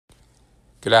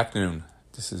Good afternoon.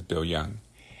 This is Bill Young,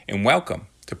 and welcome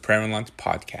to Prayer and Lunch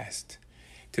Podcast.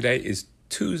 Today is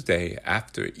Tuesday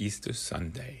after Easter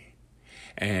Sunday,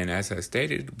 and as I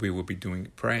stated, we will be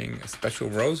praying a special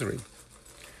rosary.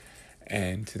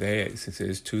 And today, since it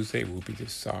is Tuesday, will be the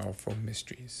Sorrowful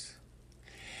Mysteries.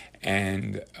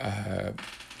 And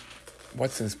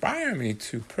what's inspiring me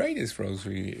to pray this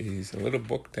rosary is a little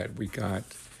book that we got.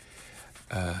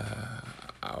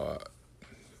 Our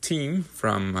team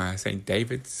from St.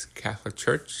 David's Catholic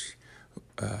Church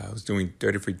was doing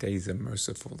 33 Days of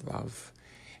Merciful Love.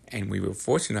 And we were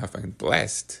fortunate enough and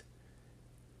blessed,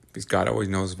 because God always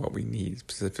knows what we need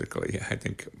specifically, I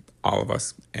think all of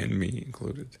us and me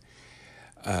included,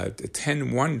 the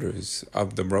 10 Wonders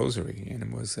of the Rosary. And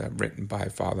it was written by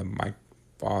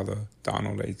Father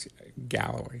Donald H.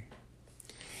 Galloway.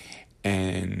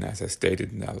 And as I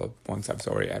stated once, I was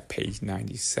already at page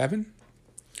 97.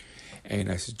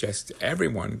 And I suggest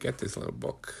everyone get this little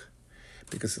book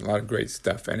because it's a lot of great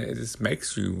stuff. And it just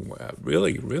makes you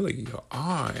really, really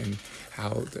awe in how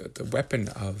the weapon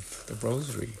of the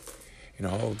rosary in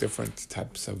all different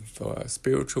types of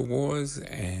spiritual wars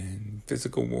and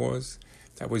physical wars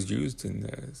that was used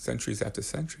in centuries after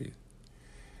centuries.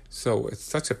 So it's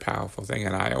such a powerful thing.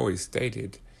 And I always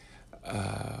stated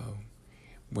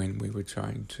when we were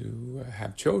trying to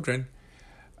have children,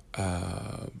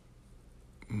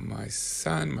 my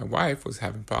wife was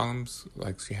having problems,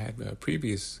 like she had a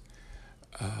previous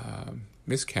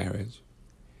miscarriage.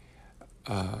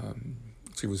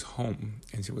 She was home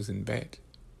and she was in bed.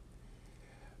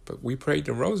 But we prayed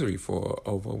the rosary for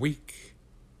over a week.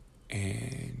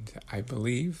 And I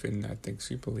believe, and I think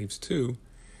she believes too,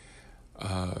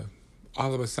 all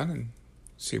of a sudden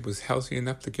she was healthy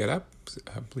enough to get up.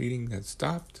 Her bleeding had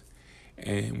stopped.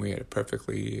 And we had a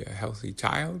perfectly healthy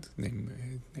child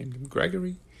named him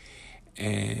Gregory.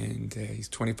 And he's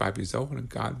 25 years old. And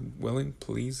God willing,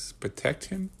 please protect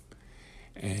him.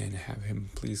 And have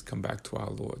him please come back to our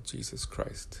Lord Jesus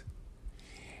Christ.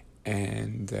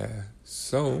 And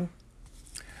so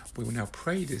we will now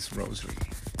pray this rosary.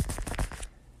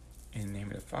 In the name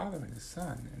of the Father, and the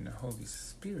Son, and the Holy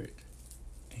Spirit.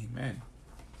 Amen.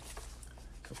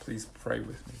 So please pray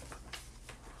with me.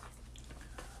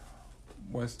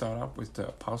 We'll start off with the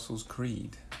Apostles'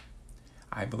 Creed.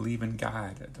 I believe in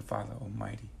God, the Father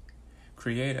Almighty,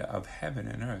 creator of heaven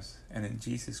and earth, and in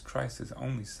Jesus Christ, his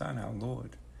only Son, our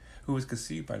Lord, who was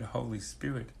conceived by the Holy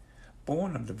Spirit,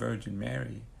 born of the Virgin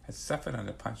Mary, had suffered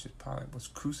under Pontius Pilate, was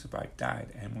crucified,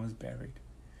 died, and was buried.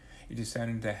 He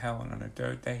descended into hell, and on the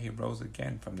third day he rose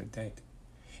again from the dead.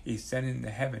 He ascended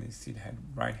into heaven, and seated at the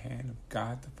right hand of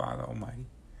God, the Father Almighty.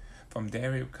 From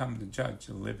there he will come to judge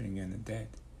the living and the dead.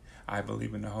 I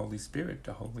believe in the Holy Spirit,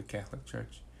 the Holy Catholic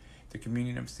Church, the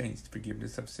communion of saints, the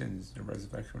forgiveness of sins, the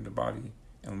resurrection of the body,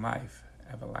 and life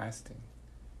everlasting.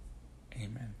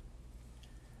 Amen.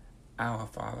 Our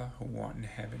Father, who art in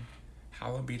heaven,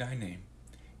 hallowed be thy name.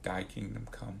 Thy kingdom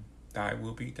come, thy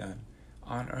will be done,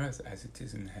 on earth as it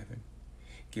is in heaven.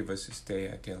 Give us this day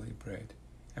our daily bread,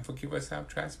 and forgive us our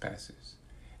trespasses,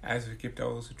 as we forgive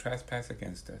those who trespass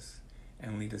against us.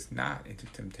 And lead us not into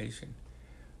temptation,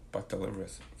 but deliver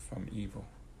us from evil.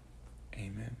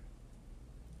 Amen.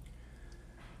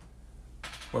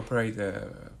 We'll pray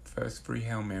the first three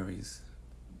Hail Marys.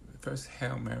 The first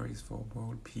Hail Marys for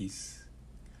world peace.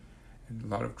 And a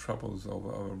lot of troubles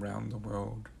around the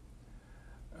world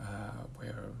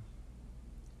where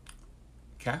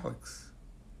Catholics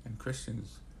and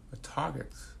Christians are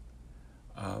targets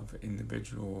of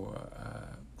individual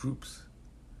groups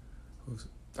who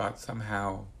thought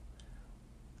somehow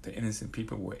the innocent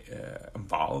people were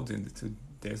involved into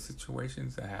their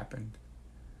situations that happened,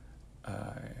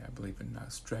 I believe in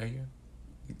Australia,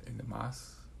 in the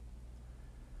mosques.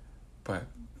 But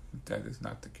that is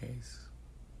not the case.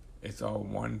 It's all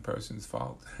one person's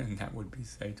fault, and that would be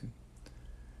Satan.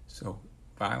 So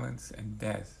violence and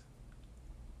death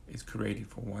is created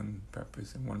for one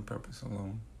purpose and one purpose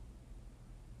alone.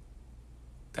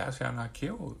 Thou shalt not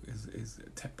kill is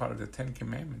part of the 10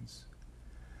 Commandments.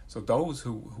 So those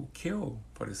who kill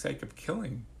for the sake of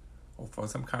killing or for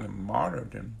some kind of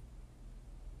martyrdom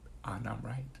are not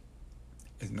right.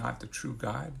 It's not the true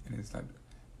God, and it's not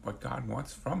what God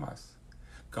wants from us.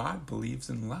 God believes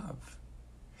in love.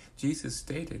 Jesus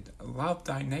stated, love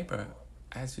thy neighbor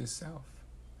as yourself.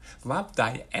 Love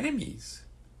thy enemies.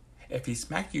 If he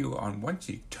smack you on one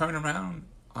cheek, turn around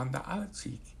on the other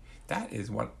cheek. That is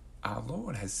what our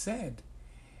Lord has said.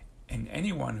 And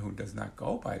anyone who does not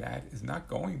go by that is not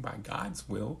going by God's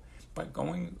will, but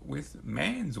going with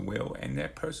man's will and their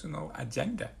personal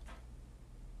agenda.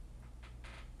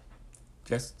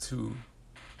 Just to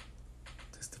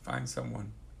find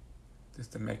someone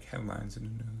just to make headlines in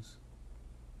the news.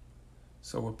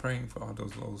 So we're praying for all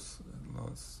those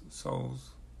lost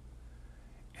souls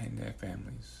and their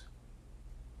families.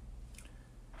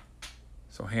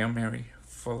 So Hail Mary,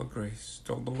 full of grace,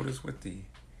 the Lord is with thee.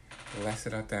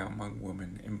 Blessed art thou among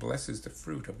women, and blessed is the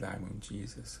fruit of thy womb,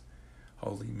 Jesus.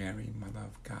 Holy Mary, Mother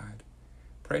of God,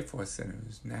 pray for us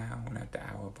sinners, now and at the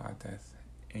hour of our death.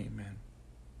 Amen.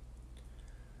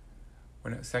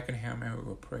 When the second Hail Mary,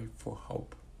 we'll pray for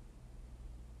hope.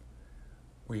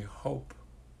 We hope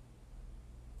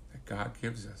that God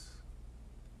gives us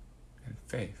and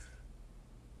faith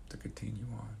to continue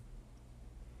on.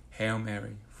 Hail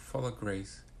Mary, full of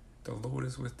grace, the Lord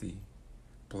is with thee.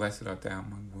 Blessed art thou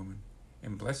among women,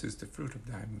 and blessed is the fruit of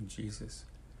thy womb, Jesus.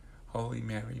 Holy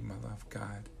Mary, Mother of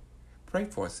God, pray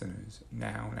for us sinners,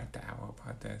 now and at the hour of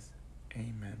our death.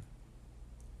 Amen.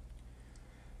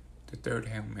 The third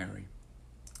Hail Mary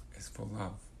is for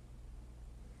love.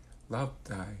 Love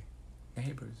thy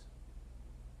neighbors.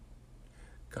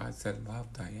 God said,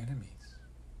 love thy enemies.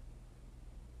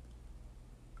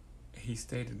 He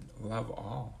stated, love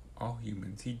all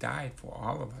humans. He died for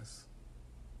all of us.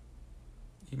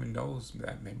 Even those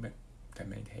that may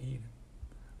hate him,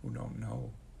 who don't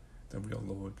know the real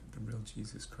Lord, the real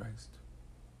Jesus Christ.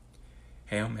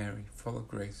 Hail Mary, full of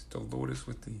grace, the Lord is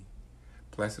with thee.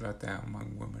 Blessed art thou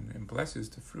among women, and blessed is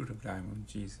the fruit of thy womb,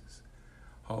 Jesus.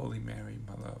 Holy Mary,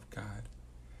 Mother of God,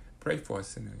 pray for us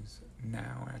sinners,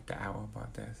 now and at the hour of our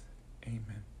death.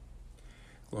 Amen.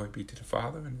 Glory be to the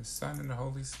Father, and the Son, and the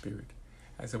Holy Spirit,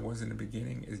 as it was in the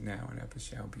beginning, is now, and ever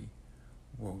shall be,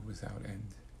 world without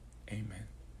end. Amen.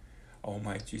 O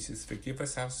my Jesus, forgive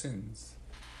us our sins.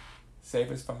 Save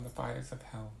us from the fires of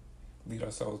hell. Lead our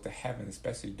souls to heaven,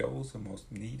 especially those who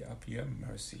most need of your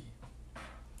mercy.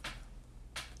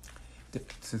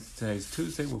 Since today's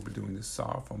Tuesday, we'll be doing the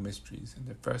Sorrowful Mysteries. And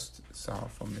the first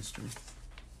Sorrowful Mystery,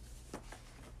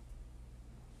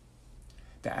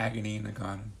 the agony in the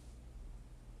garden.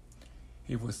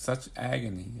 He was such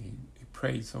agony, he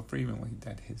prayed so frequently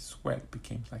that his sweat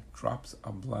became like drops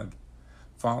of blood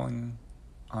falling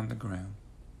on the ground.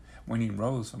 When he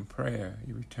rose from prayer,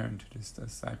 he returned to his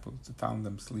disciples and found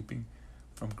them sleeping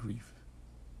from grief.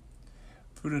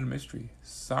 Fruit of the mystery,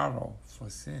 sorrow for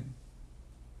sin.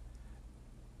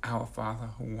 Our Father,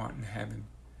 who art in heaven,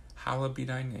 hallowed be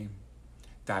thy name.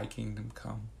 Thy kingdom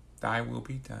come, thy will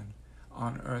be done,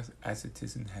 on earth as it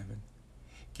is in heaven.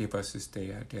 Give us this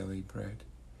day our daily bread,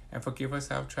 and forgive us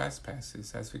our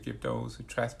trespasses, as we forgive those who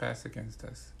trespass against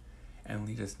us. And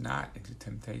lead us not into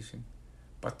temptation,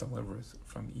 but deliver us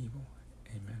from evil.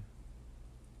 Amen.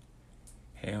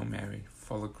 Hail Mary,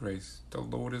 full of grace, the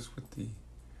Lord is with thee.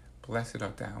 Blessed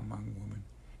art thou among women,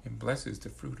 and blessed is the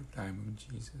fruit of thy womb,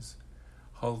 Jesus.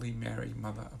 Holy Mary,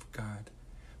 Mother of God,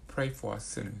 pray for us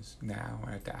sinners, now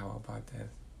and at the hour of our death.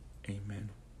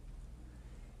 Amen.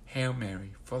 Hail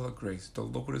Mary, full of grace, the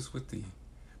Lord is with thee.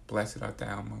 Blessed art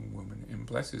thou among women, and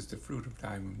blessed is the fruit of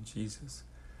thy womb, Jesus.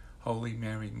 Holy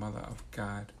Mary, Mother of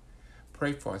God,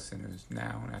 pray for us sinners,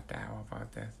 now and at the hour of our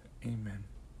death. Amen.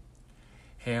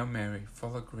 Hail Mary,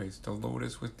 full of grace, the Lord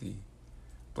is with thee.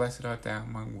 Blessed art thou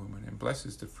among women, and blessed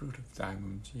is the fruit of thy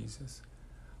womb, Jesus.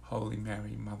 Holy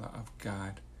Mary, Mother of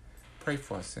God, pray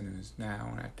for us sinners, now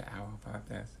and at the hour of our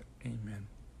death. Amen.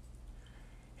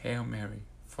 Hail Mary,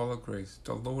 full of grace,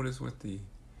 the Lord is with thee.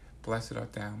 Blessed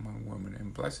art thou among women,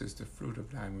 and blessed is the fruit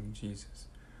of thy womb, Jesus.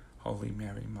 Holy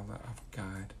Mary, Mother of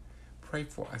God, pray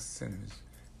for us sinners,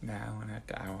 now and at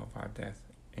the hour of our death.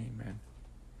 Amen.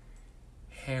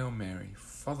 Hail Mary,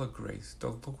 full of grace, the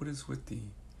Lord is with thee.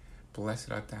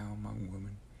 Blessed art thou among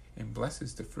women, and blessed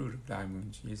is the fruit of thy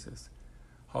womb, Jesus.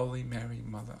 Holy Mary,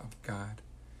 Mother of God,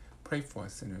 pray for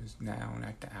us sinners, now and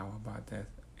at the hour of our death.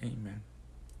 Amen.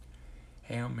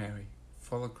 Hail Mary,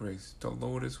 full of grace, the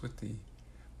Lord is with thee.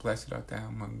 Blessed art thou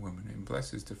among women, and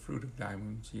blessed is the fruit of thy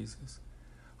womb, Jesus.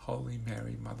 Holy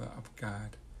Mary, Mother of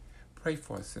God, pray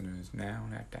for us sinners, now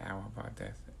and at the hour of our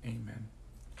death. Amen.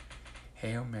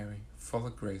 Hail Mary, full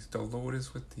of grace, the Lord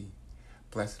is with thee.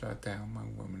 Blessed art thou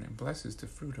among women, and blessed is the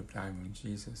fruit of thy womb,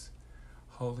 Jesus.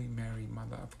 Holy Mary,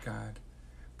 Mother of God,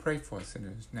 pray for us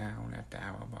sinners, now and at the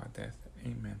hour of our death.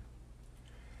 Amen.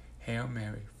 Hail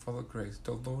Mary, full of grace,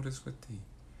 the Lord is with thee.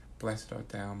 Blessed art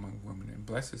thou among women, and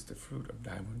blessed is the fruit of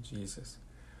thy womb, Jesus.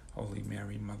 Holy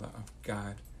Mary, Mother of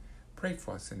God, pray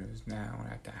for us sinners, now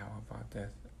and at the hour of our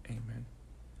death. Amen.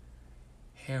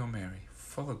 Hail Mary,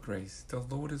 full of grace, the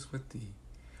Lord is with thee.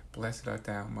 Blessed art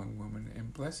thou among women,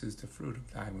 and blessed is the fruit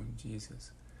of thy womb,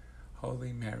 Jesus.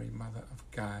 Holy Mary, Mother of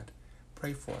God,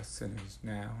 pray for us sinners,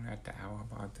 now and at the hour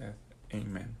of our death.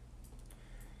 Amen.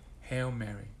 Hail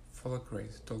Mary, full of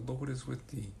grace, the Lord is with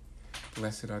thee.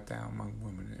 Blessed art thou among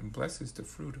women, and blessed is the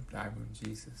fruit of thy womb,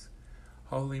 Jesus.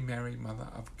 Holy Mary, Mother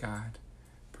of God,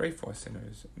 pray for us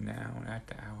sinners, now and at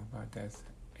the hour of our death.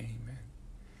 Amen.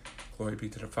 Glory be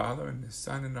to the Father, and the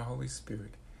Son, and the Holy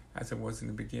Spirit, as it was in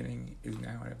the beginning, is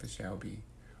now, and ever shall be,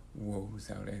 world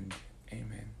without end.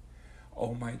 Amen.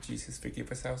 O my Jesus,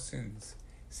 forgive us our sins.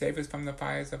 Save us from the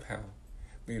fires of hell.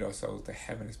 Lead our souls to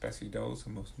heaven, especially those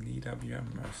who most need of your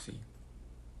mercy.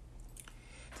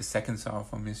 The second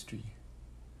sorrowful mystery,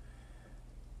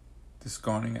 the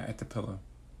scorning at the pillar.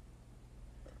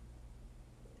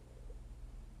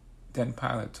 Then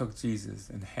Pilate took Jesus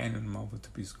and handed him over to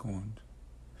be scorned.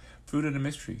 Fruit of the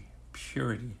mystery,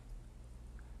 purity.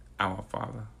 Our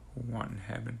Father, who art in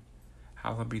heaven,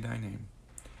 hallowed be thy name.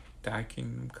 Thy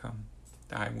kingdom come,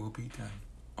 thy will be done,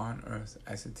 on earth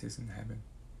as it is in heaven.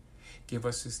 Give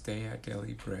us this day our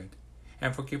daily bread,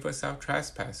 and forgive us our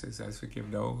trespasses as we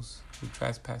forgive those who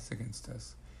trespass against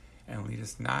us. And lead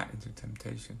us not into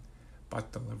temptation,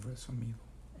 but deliver us from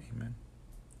evil. Amen.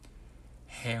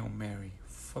 Hail Mary,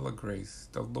 full of grace,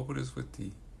 the Lord is with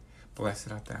thee.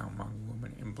 Blessed art thou among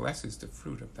women, and blessed is the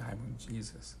fruit of thy womb,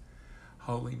 Jesus.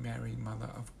 Holy Mary, Mother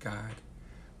of God,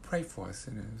 pray for us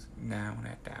sinners, now and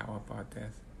at the hour of our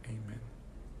death. Amen.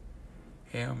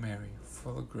 Hail Mary,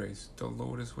 full of grace, the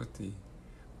Lord is with thee.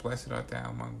 Blessed art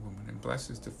thou among women, and blessed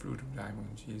is the fruit of thy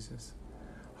womb, Jesus.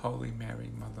 Holy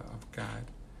Mary, Mother of God,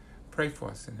 pray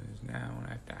for us sinners, now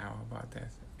and at the hour of our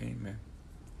death. Amen.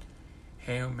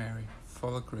 Hail Mary,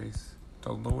 full of grace,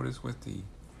 the Lord is with thee.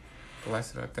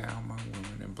 Blessed art thou among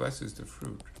women, and blessed is the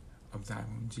fruit of thy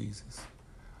womb, Jesus.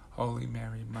 Holy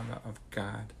Mary, Mother of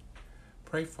God,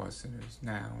 pray for us sinners,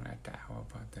 now and at the hour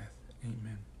of our death.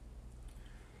 Amen.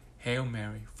 Hail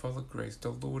Mary, full of grace, the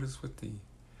Lord is with thee.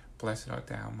 Blessed art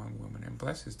thou among women, and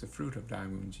blessed is the fruit of thy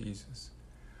womb, Jesus.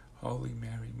 Holy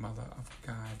Mary, Mother of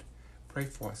God, pray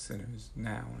for us sinners,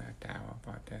 now and at the hour of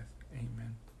our death.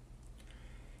 Amen.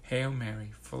 Hail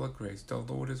Mary, full of grace, the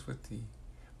Lord is with thee.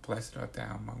 Blessed art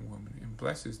thou among women, and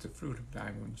blessed is the fruit of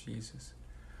thy womb, Jesus.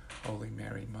 Holy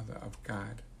Mary, Mother of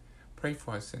God, pray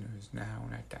for us sinners, now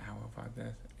and at the hour of our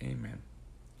death. Amen.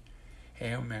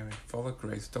 Hail Mary, full of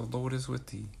grace, the Lord is with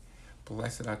thee.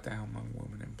 Blessed art thou among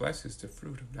women, and blessed is the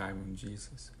fruit of thy womb,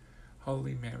 Jesus.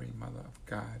 Holy Mary, Mother of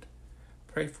God,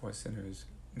 pray for us sinners,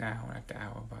 now and at the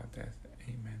hour of our death.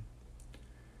 Amen.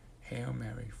 Hail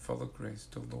Mary, full of grace,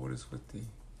 the Lord is with thee.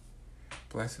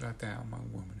 Blessed art thou among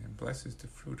women, and blessed is the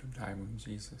fruit of thy womb,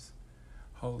 Jesus.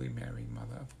 Holy Mary,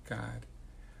 Mother of God,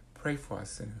 pray for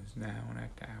us sinners, now and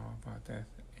at the hour of our death.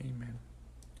 Amen.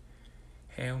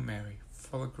 Hail Mary,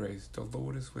 full of grace, the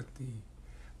Lord is with thee.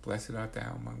 Blessed art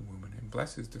thou among women, and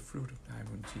blessed is the fruit of thy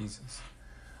womb, Jesus.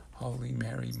 Holy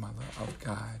Mary, Mother of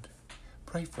God,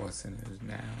 pray for us sinners,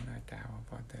 now and at the hour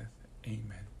of our death.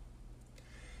 Amen.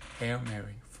 Hail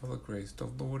Mary, full of grace, the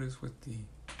Lord is with thee.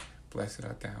 Blessed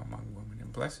art thou among women,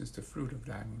 and blessed is the fruit of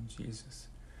thy womb, Jesus.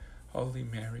 Holy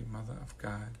Mary, Mother of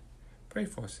God, pray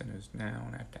for us sinners, now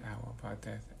and at the hour of our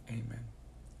death. Amen.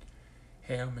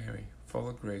 Hail Mary, full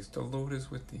of grace, the Lord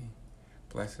is with thee.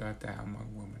 Blessed art thou among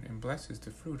women, and blessed is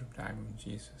the fruit of thy womb,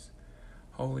 Jesus.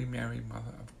 Holy Mary,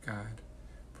 Mother of God,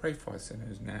 pray for us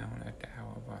sinners, now and at the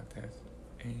hour of our death.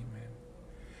 Amen.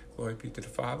 Glory be to the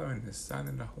Father, and the Son,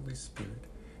 and the Holy Spirit,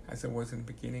 as it was in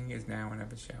the beginning, is now, and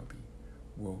ever shall be,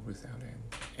 world without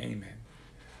end. Amen.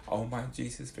 O my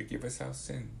Jesus, forgive us our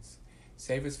sins.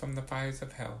 Save us from the fires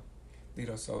of hell. Lead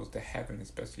our souls to heaven,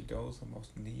 especially those who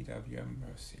most need of your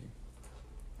mercy.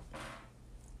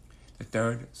 The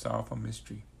third sorrowful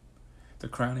mystery, the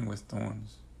crowning with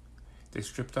thorns. They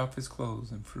stripped off his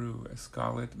clothes and threw a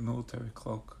scarlet military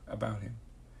cloak about him,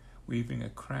 weaving a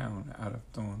crown out of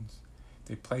thorns.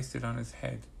 They placed it on his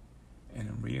head and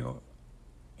a reel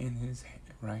in his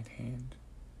right hand.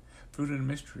 Fruit of the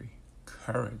mystery,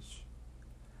 courage.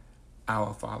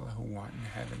 Our Father who art in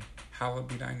heaven, hallowed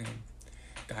be thy name.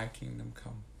 Thy kingdom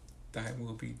come, thy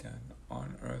will be done,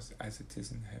 on earth as it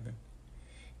is in heaven.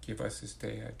 Give us this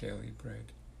day our daily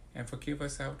bread, and forgive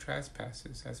us our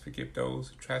trespasses, as forgive those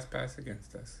who trespass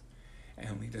against us.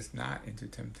 And lead us not into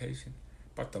temptation,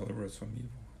 but deliver us from evil.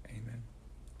 Amen.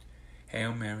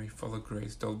 Hail Mary, full of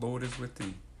grace, the Lord is with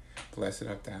thee. Blessed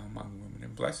art thou among women,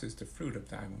 and blessed is the fruit of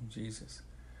thy womb, Jesus.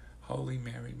 Holy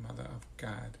Mary, Mother of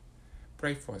God,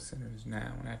 pray for us sinners,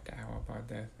 now and at the hour of our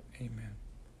death. Amen.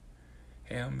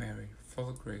 Hail Mary, full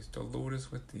of grace, the Lord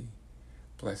is with thee.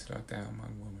 Blessed art thou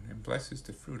among women, and blessed is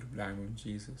the fruit of thy womb,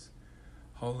 Jesus.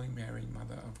 Holy Mary,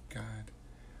 Mother of God,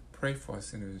 pray for us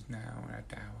sinners, now and at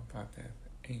the hour of our death.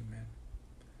 Amen.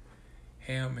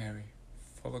 Hail Mary,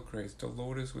 full of grace, the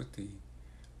Lord is with thee.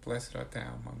 Blessed art thou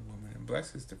among women, and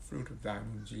blessed is the fruit of thy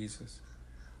womb, Jesus.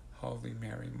 Holy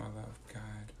Mary, Mother of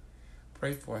God,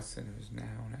 pray for us sinners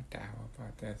now and at the hour of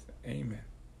our death. Amen.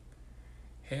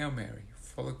 Hail Mary,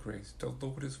 full of grace, the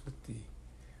Lord is with thee.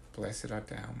 Blessed art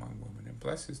thou among women, and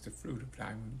blessed is the fruit of thy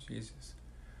womb, Jesus.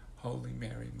 Holy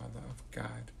Mary, Mother of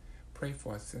God, pray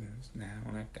for us sinners now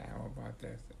and at the hour of our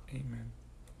death. Amen.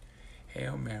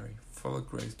 Hail Mary, full of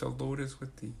grace, the Lord is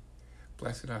with thee.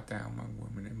 Blessed art thou among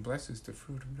women, and blessed is the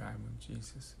fruit of thy womb,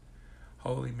 Jesus.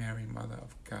 Holy Mary, Mother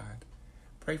of God,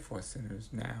 pray for us sinners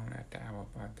now and at the hour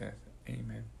of our death.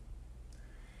 Amen.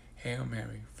 Hail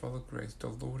Mary, full of grace, the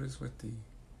Lord is with thee.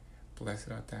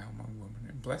 Blessed art thou among women,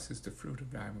 and blessed is the fruit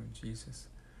of thy womb, Jesus.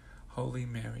 Holy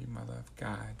Mary, Mother of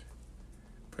God,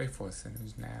 pray for us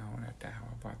sinners now and at the hour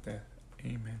of our death.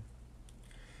 Amen.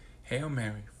 Hail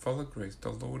Mary, full of grace, the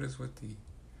Lord is with thee.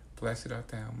 Blessed art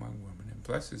thou among women, and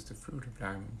blessed is the fruit of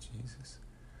thy womb, Jesus.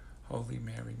 Holy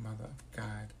Mary, Mother of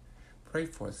God, pray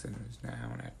for us sinners now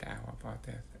and at the hour of our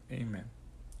death. Amen.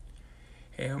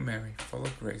 Hail Mary, full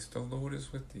of grace, the Lord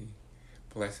is with thee.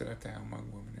 Blessed art thou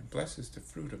among women, and blessed is the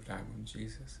fruit of thy womb,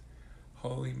 Jesus.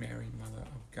 Holy Mary, Mother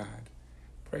of God,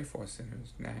 pray for us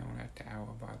sinners now and at the hour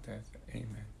of our death.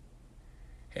 Amen.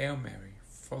 Hail Mary,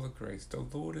 full of grace, the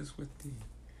Lord is with thee.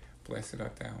 Blessed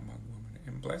art thou among women,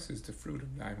 and blessed is the fruit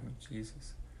of thy womb,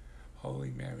 Jesus. Holy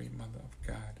Mary, Mother of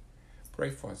God, pray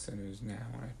for us sinners now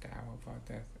and at the hour of our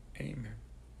death. Amen.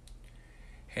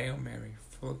 Hail Mary,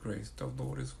 full of grace, the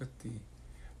Lord is with thee.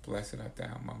 Blessed art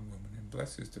thou among women, and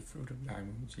blessed is the fruit of thy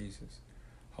womb, Jesus.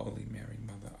 Holy Mary,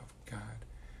 Mother of God,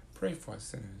 pray for us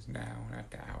sinners now and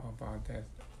at the hour of our death.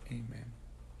 Amen.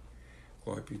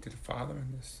 Glory be to the Father,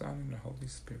 and the Son, and the Holy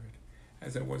Spirit,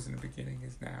 as it was in the beginning,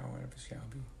 is now, and ever shall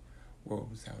be, world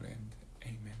without end.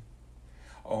 Amen.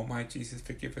 O my Jesus,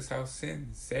 forgive us our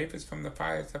sins, save us from the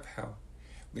fires of hell,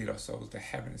 lead our souls to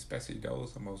heaven, especially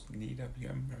those in most need of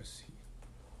your mercy.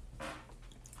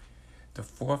 The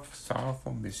fourth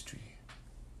sorrowful mystery,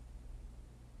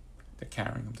 the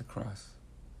carrying of the cross.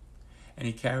 And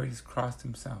he carried his cross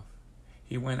himself.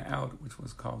 He went out, which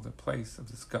was called the place of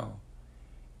the skull,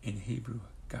 in Hebrew,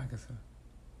 Golgotha.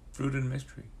 Fruit of the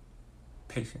mystery,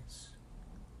 patience.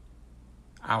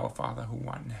 Our Father who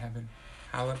art in heaven,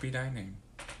 hallowed be thy name.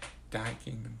 Thy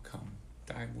kingdom come,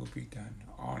 thy will be done,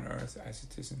 on earth as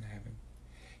it is in heaven.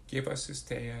 Give us this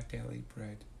day our daily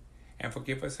bread, and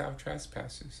forgive us our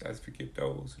trespasses, as we forgive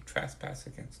those who trespass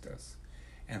against us.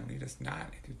 And lead us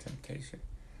not into temptation,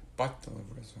 but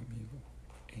deliver us from evil.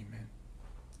 Amen.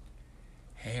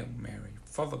 Hail Mary,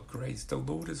 full of grace, the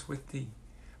Lord is with thee.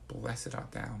 Blessed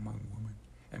art thou among women,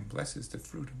 and blessed is the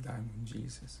fruit of thy womb,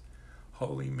 Jesus.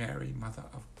 Holy Mary, Mother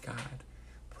of God,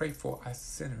 pray for us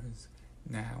sinners,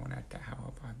 now and at the hour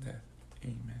of our death.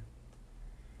 Amen.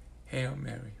 Hail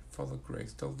Mary, full of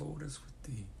grace, the Lord is with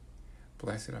thee.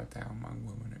 Blessed art thou among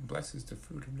women, and blessed is the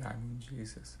fruit of thy womb,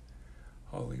 Jesus.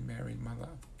 Holy Mary, Mother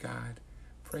of God,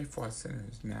 pray for us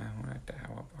sinners, now and at the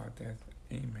hour of our death.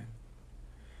 Amen.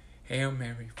 Hail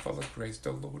Mary, full of grace,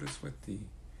 the Lord is with thee.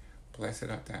 Blessed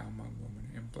art thou among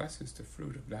women, and blessed is the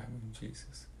fruit of thy womb,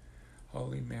 Jesus.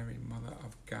 Holy Mary, Mother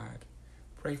of God,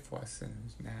 pray for us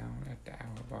sinners, now and at the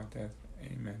hour of our death.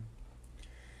 Amen.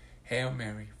 Hail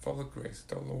Mary, full of grace,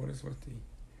 the Lord is with thee.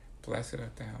 Blessed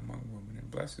art thou among women,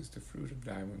 and blessed is the fruit of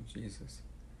thy womb, Jesus.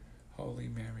 Holy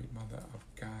Mary, Mother of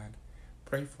God,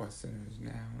 pray for us sinners,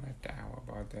 now and at the hour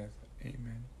of our death.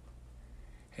 Amen.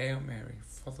 Hail Mary,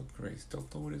 full of grace, the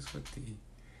Lord is with thee.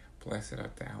 Blessed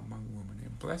art thou among women,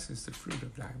 and blessed is the fruit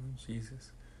of thy womb,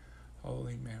 Jesus.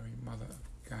 Holy Mary, Mother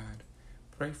of God,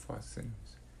 pray for us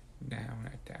sinners, now and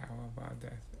at the hour of our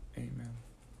death. Amen.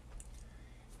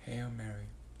 Hail Mary,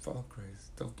 full of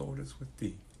grace, the Lord is with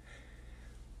thee.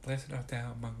 Blessed art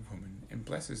thou among women, and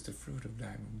blessed is the fruit of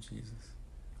thy womb, Jesus.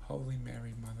 Holy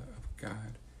Mary, Mother of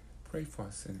God, pray for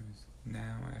us sinners,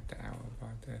 now and at the hour of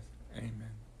our death.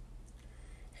 Amen.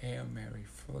 Hail Mary,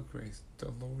 full of grace,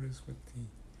 the Lord is with thee.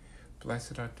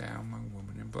 Blessed art thou among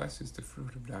women, and blessed is the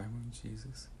fruit of thy womb,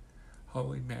 Jesus.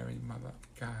 Holy Mary, Mother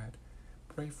of God,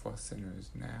 pray for us sinners,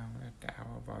 now and at the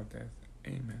hour of our death.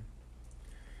 Amen.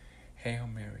 Hail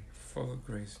Mary, full of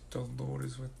grace, the Lord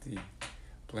is with thee.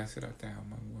 Blessed art thou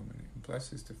among women, and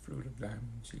blessed is the fruit of thy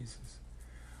womb, Jesus.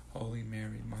 Holy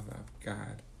Mary, Mother of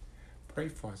God, pray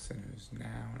for us sinners,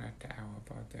 now and at the hour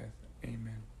of our death.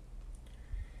 Amen.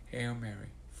 Hail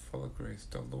Mary, full of grace,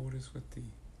 the Lord is with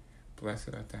thee.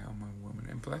 Blessed art thou among women,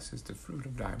 and blessed is the fruit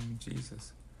of thy womb,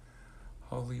 Jesus.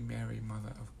 Holy Mary,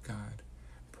 Mother of God,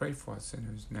 pray for us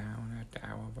sinners, now and at the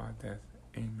hour of our death.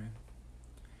 Amen.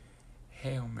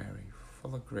 Hail Mary,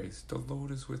 full of grace, the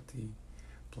Lord is with thee.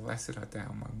 Blessed art thou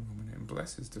among women, and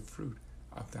blessed is the fruit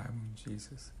of thy womb,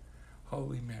 Jesus.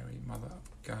 Holy Mary, Mother of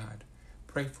God,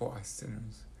 pray for us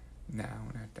sinners, now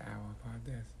and at the hour of our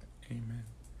death. Amen.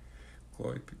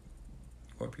 Glory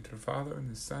be to the Father, and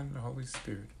the Son, and the Holy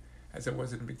Spirit, as it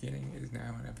was in the beginning, is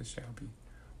now, and ever shall be,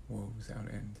 world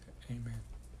without end. Amen.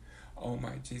 O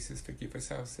my Jesus, forgive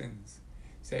us our sins.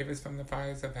 Save us from the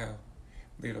fires of hell.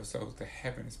 Lead our souls to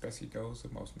heaven, especially those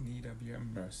in most need of your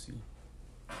mercy.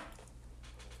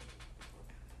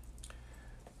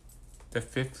 The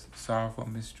fifth sorrowful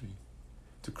mystery,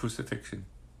 the crucifixion.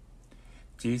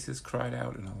 Jesus cried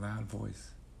out in a loud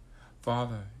voice,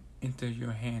 Father, into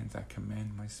your hands I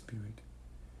commend my spirit.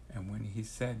 And when he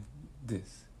said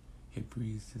this, he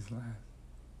breathed his last.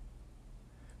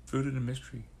 Fruit of the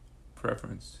mystery,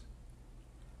 preference.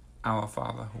 Our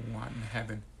Father who art in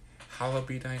heaven, hallowed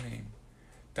be thy name.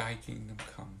 Thy kingdom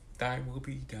come, thy will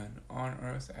be done on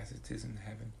earth as it is in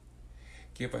heaven.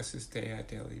 Give us this day our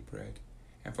daily bread,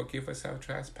 and forgive us our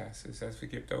trespasses as we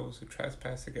forgive those who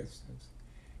trespass against us.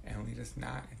 And lead us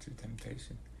not into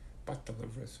temptation, but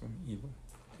deliver us from evil.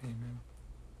 Amen.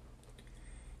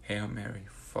 Hail Mary,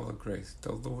 full of grace,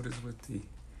 the Lord is with thee.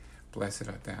 Blessed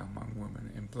art thou among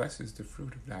women, and blessed is the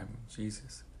fruit of thy womb,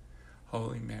 Jesus.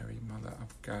 Holy Mary, Mother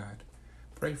of God,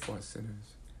 pray for us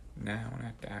sinners, now and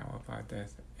at the hour of our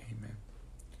death. Amen.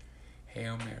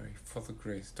 Hail Mary, full of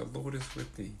grace, the Lord is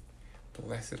with thee.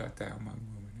 Blessed art thou among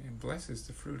women, and blessed is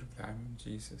the fruit of thy womb,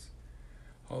 Jesus.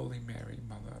 Holy Mary,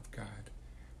 Mother of God,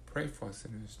 pray for us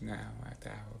sinners, now and at the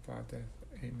hour of our death.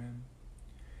 Amen.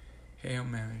 Hail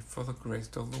Mary, full of grace,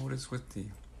 the Lord is with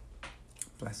thee.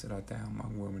 Blessed art thou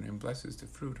among women, and blessed is the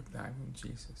fruit of thy womb,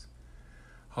 Jesus.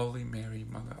 Holy Mary,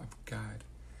 Mother of God,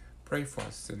 pray for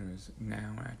us sinners,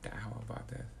 now and at the hour of our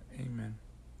death. Amen.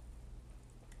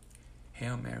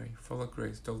 Hail Mary, full of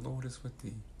grace, the Lord is with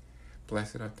thee.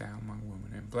 Blessed art thou among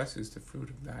women, and blessed is the fruit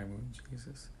of thy womb,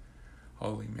 Jesus.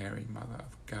 Holy Mary, Mother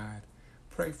of God,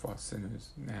 pray for us sinners,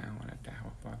 now and at the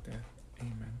hour of our death.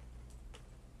 Amen.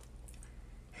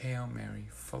 Hail Mary,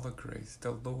 full of grace,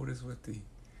 the Lord is with thee.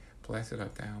 Blessed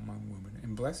art thou among women,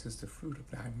 and blessed is the fruit of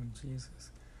thy womb,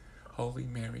 Jesus. Holy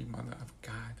Mary, Mother of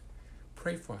God,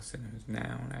 pray for us sinners,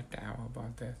 now and at the hour of our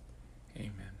death.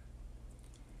 Amen.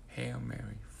 Hail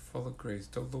Mary, full of grace,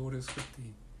 the Lord is with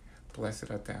thee.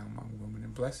 Blessed art thou among women,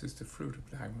 and blessed is the fruit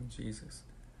of thy womb, Jesus.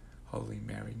 Holy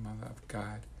Mary, Mother of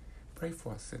God, pray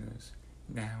for us sinners,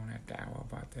 now and at the hour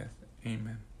of our death.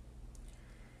 Amen.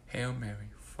 Hail Mary,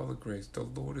 full of grace, the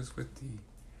Lord is with thee.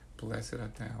 Blessed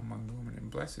art thou among women, and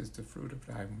blessed is the fruit of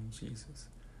thy womb, Jesus.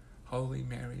 Holy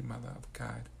Mary, Mother of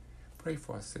God, pray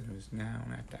for us sinners, now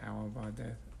and at the hour of our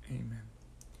death. Amen.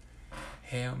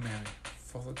 Hail Mary,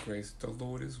 full of grace, the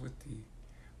Lord is with thee.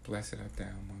 Blessed art thou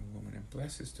among women, and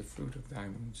blessed is the fruit of thy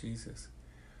womb, Jesus.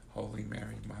 Holy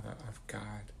Mary, Mother of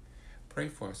God, pray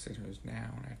for us sinners,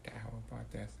 now and at the hour of our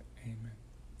death. Amen.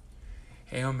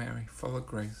 Hail Mary, full of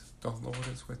grace, the Lord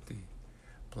is with thee.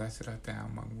 Blessed art thou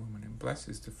among women, and blessed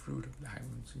is the fruit of thy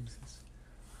womb, Jesus.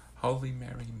 Holy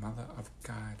Mary, Mother of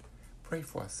God, pray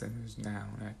for us sinners, now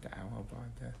and at the hour of our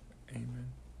death.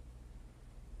 Amen.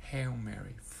 Hail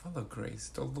Mary, full of grace,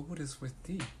 the Lord is with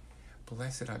thee.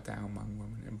 Blessed art thou among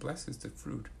women, and blessed is the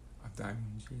fruit of thy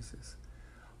womb, Jesus.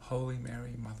 Holy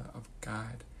Mary, Mother of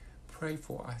God, pray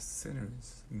for us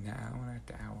sinners, now and at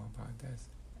the hour of our death.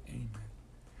 Amen.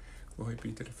 Glory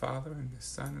be to the Father, and the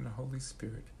Son, and the Holy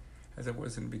Spirit, as it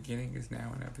was in the beginning, is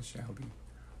now, and ever shall be,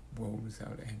 world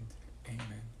without end.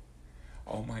 Amen.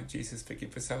 O my Jesus,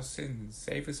 forgive us our sins,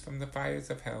 save us from the fires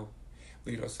of hell,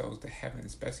 lead our souls to heaven,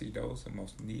 especially those in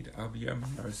most need of your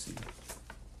mercy.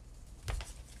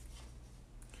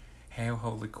 Hail,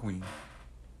 Holy Queen.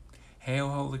 Hail,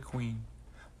 Holy Queen,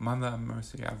 Mother of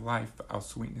mercy, our life, our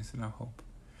sweetness, and our hope.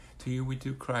 To you we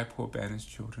do cry, poor banished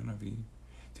children of Eve.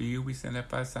 To you we send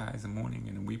up our sighs, mourning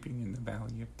and weeping in the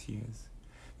valley of tears.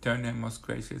 Turn then, most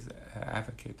gracious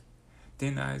advocate,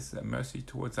 then eyes of mercy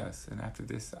towards us, and after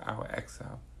this our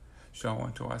exile, show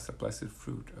unto us the blessed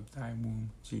fruit of thy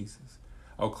womb, Jesus.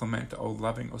 O clement, O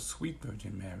loving, O sweet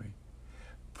Virgin Mary,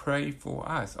 pray for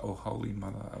us, O Holy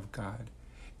Mother of God,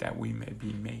 that we may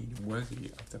be made worthy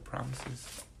of the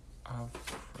promises of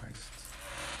Christ.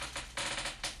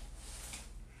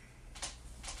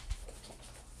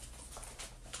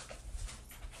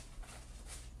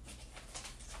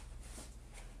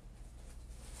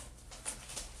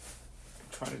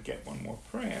 Try to get one more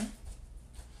prayer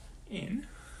in.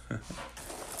 And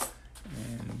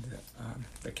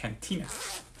the Cantina.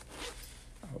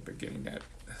 I'll be getting that.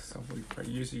 So we pray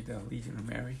usually the Legion of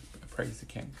Mary prays the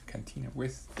Cantina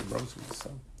with the Rosary.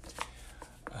 So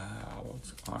I will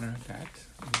honor that.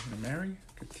 Legion of Mary,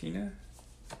 Cantina.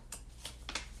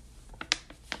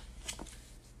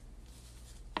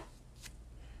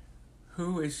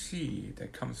 Who is she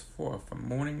that comes forth from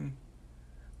morning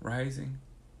rising,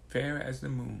 fair as the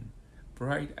moon,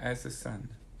 bright as the sun,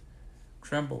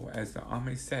 tremble as the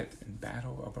army set in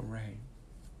battle of array?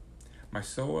 My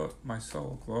soul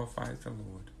glorifies the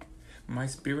Lord. My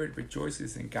spirit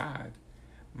rejoices in God,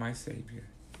 my Savior.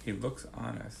 He looks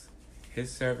on us,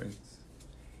 his servants,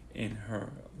 in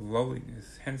her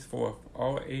lowliness. Henceforth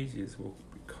all ages will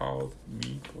be called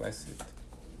me blessed.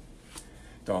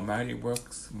 The Almighty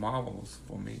works marvels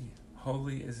for me.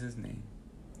 Holy is his name.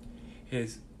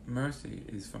 His mercy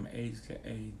is from age to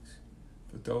age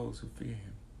for those who fear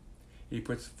him. He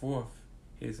puts forth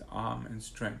his arm in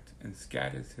strength and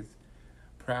scatters his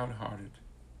proud-hearted.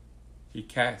 He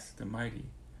casts the mighty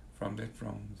from their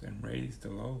thrones and raised the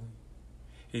lowly.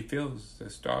 He fills the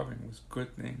starving with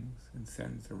good things and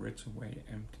sends the rich away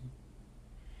empty.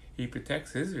 He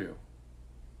protects Israel.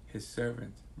 His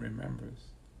servant remembers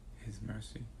his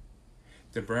mercy.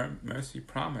 The mercy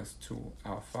promised to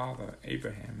our father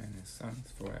Abraham and his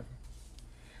sons forever.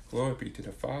 Glory be to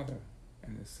the Father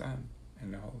and the Son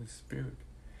and the Holy Spirit,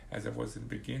 as it was in the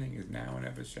beginning, is now, and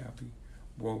ever shall be,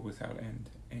 world without end.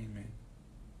 Amen.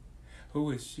 Who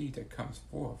is she that comes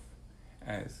forth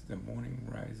as the morning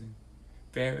rising,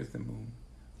 fair as the moon,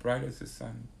 bright as the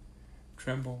sun,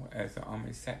 tremble as the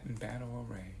army set in battle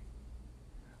array?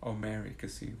 O Mary,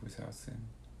 conceived without sin,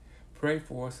 pray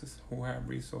for us who have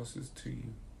resources to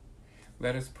you.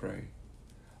 Let us pray.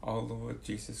 O Lord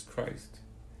Jesus Christ,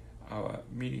 our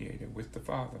mediator with the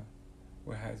Father,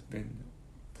 who has been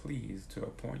pleased to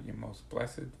appoint your most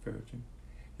blessed Virgin,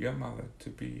 your mother,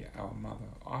 to be our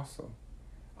mother, also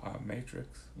our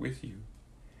matrix with you.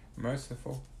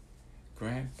 Merciful,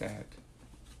 grant that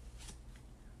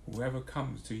whoever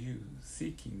comes to you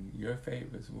seeking your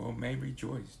favors may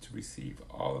rejoice to receive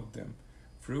all of them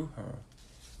through her.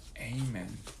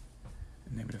 Amen.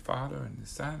 In the name of the Father, and the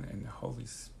Son, and the Holy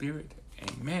Spirit.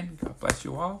 Amen. God bless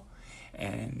you all.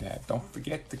 And don't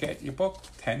forget to get your book,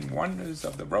 10 Wonders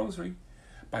of the Rosary,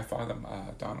 by Father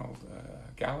Donald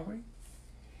Gallery.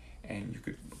 And you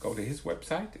could go to his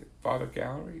website,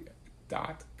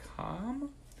 fathergallery.com,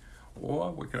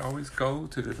 or we could always go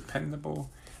to the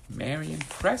dependable Marian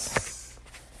Press.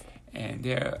 And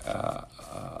their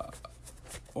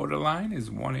order line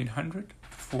is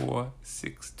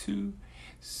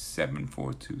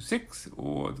 1-800-462-7426,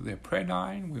 or their prayer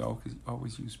line, we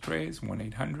always use prayers,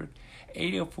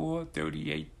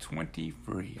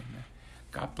 1-800-804-3823. And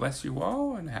God bless you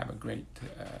all, and have a great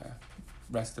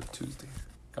rest of Tuesday.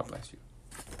 God bless you.